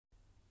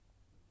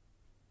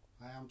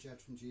I'm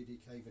Jed from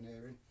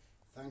gdkveneering.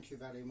 Thank you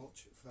very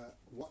much for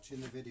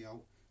watching the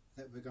video.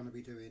 That we're going to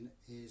be doing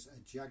is a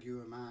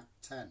Jaguar Mark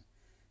 10.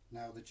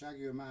 Now the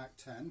Jaguar Mark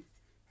 10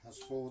 has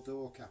 4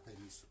 door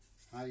cappings,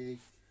 i.e.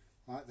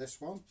 like this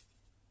one.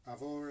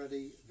 I've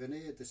already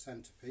veneered the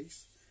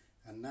centrepiece,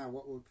 and now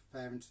what we're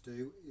preparing to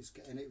do is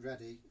getting it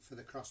ready for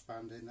the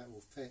crossbanding that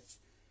will fit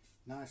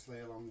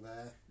nicely along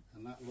there,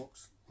 and that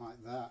looks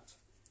like that,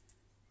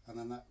 and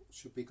then that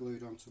should be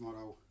glued on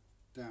tomorrow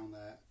down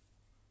there.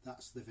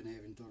 That's the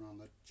veneering done on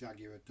the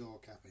Jaguar door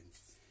capping.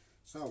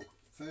 So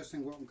first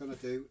thing what I'm going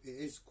to do, it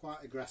is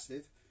quite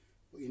aggressive,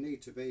 but you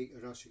need to be,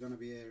 or else you're going to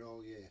be here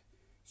all year.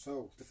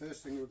 So the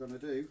first thing we're going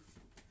to do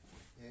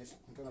is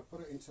I'm going to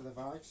put it into the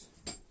vise,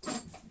 and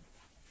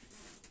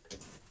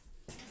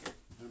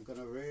I'm going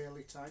to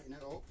really tighten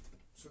it up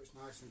so it's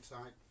nice and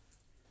tight.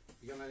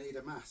 You're going to need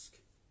a mask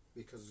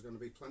because there's going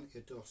to be plenty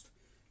of dust.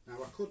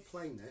 Now I could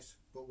plane this,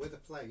 but with a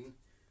plane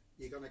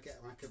you're going to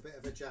get like a bit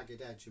of a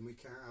jagged edge, and we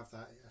can't have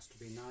that. It has to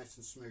be nice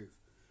and smooth.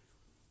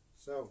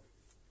 So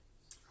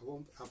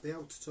I'll be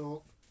able to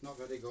talk, not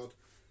very good,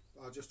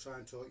 but I'll just try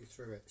and talk you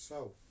through it.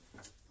 So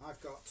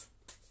I've got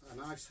a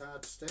nice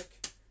hard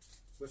stick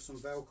with some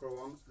velcro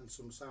on and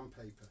some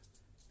sandpaper.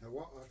 Now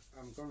what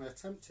I'm going to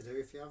attempt to do,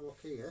 if you have a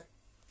look here,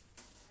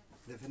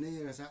 the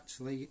veneer has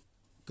actually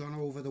gone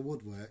over the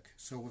woodwork,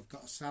 so we've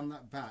got to sand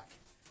that back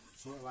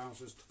so it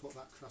allows us to put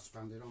that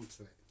crossbanding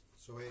onto it.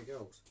 So here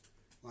goes.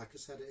 Like I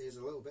said, it is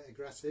a little bit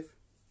aggressive.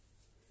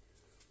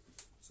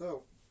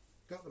 So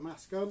got the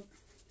mask on,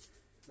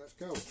 let's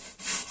go.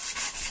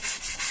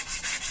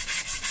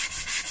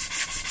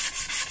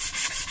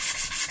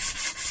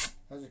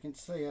 As you can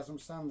see, as I'm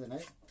sanding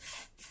it,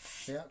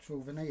 the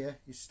actual veneer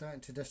is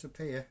starting to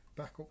disappear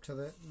back up to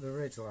the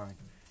ridge line,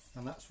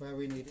 and that's where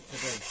we need it to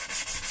be.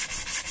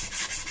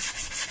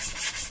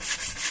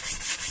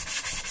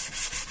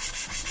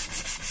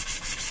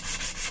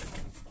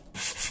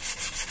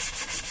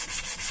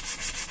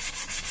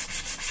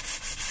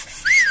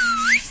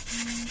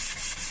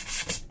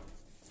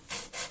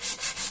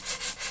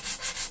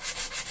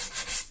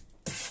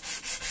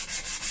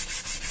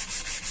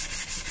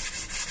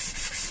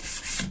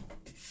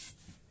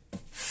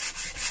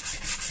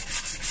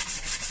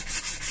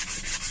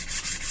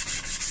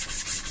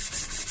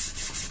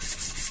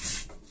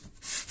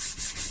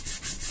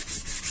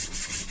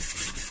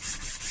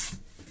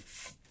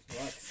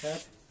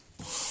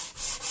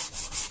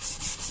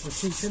 We're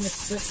keeping the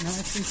stick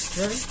nice and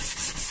straight.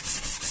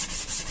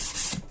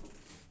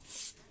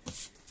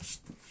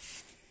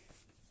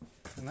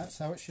 And that's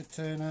how it should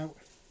turn out,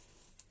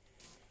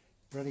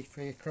 ready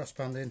for your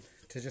crossbanding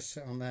to just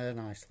sit on there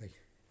nicely.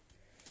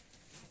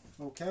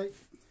 Okay,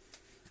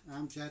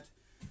 I'm Jed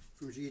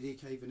from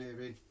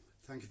gdkveneering.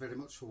 Thank you very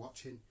much for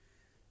watching.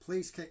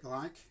 Please click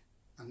like,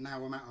 and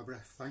now I'm out of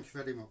breath. Thank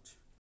you very much.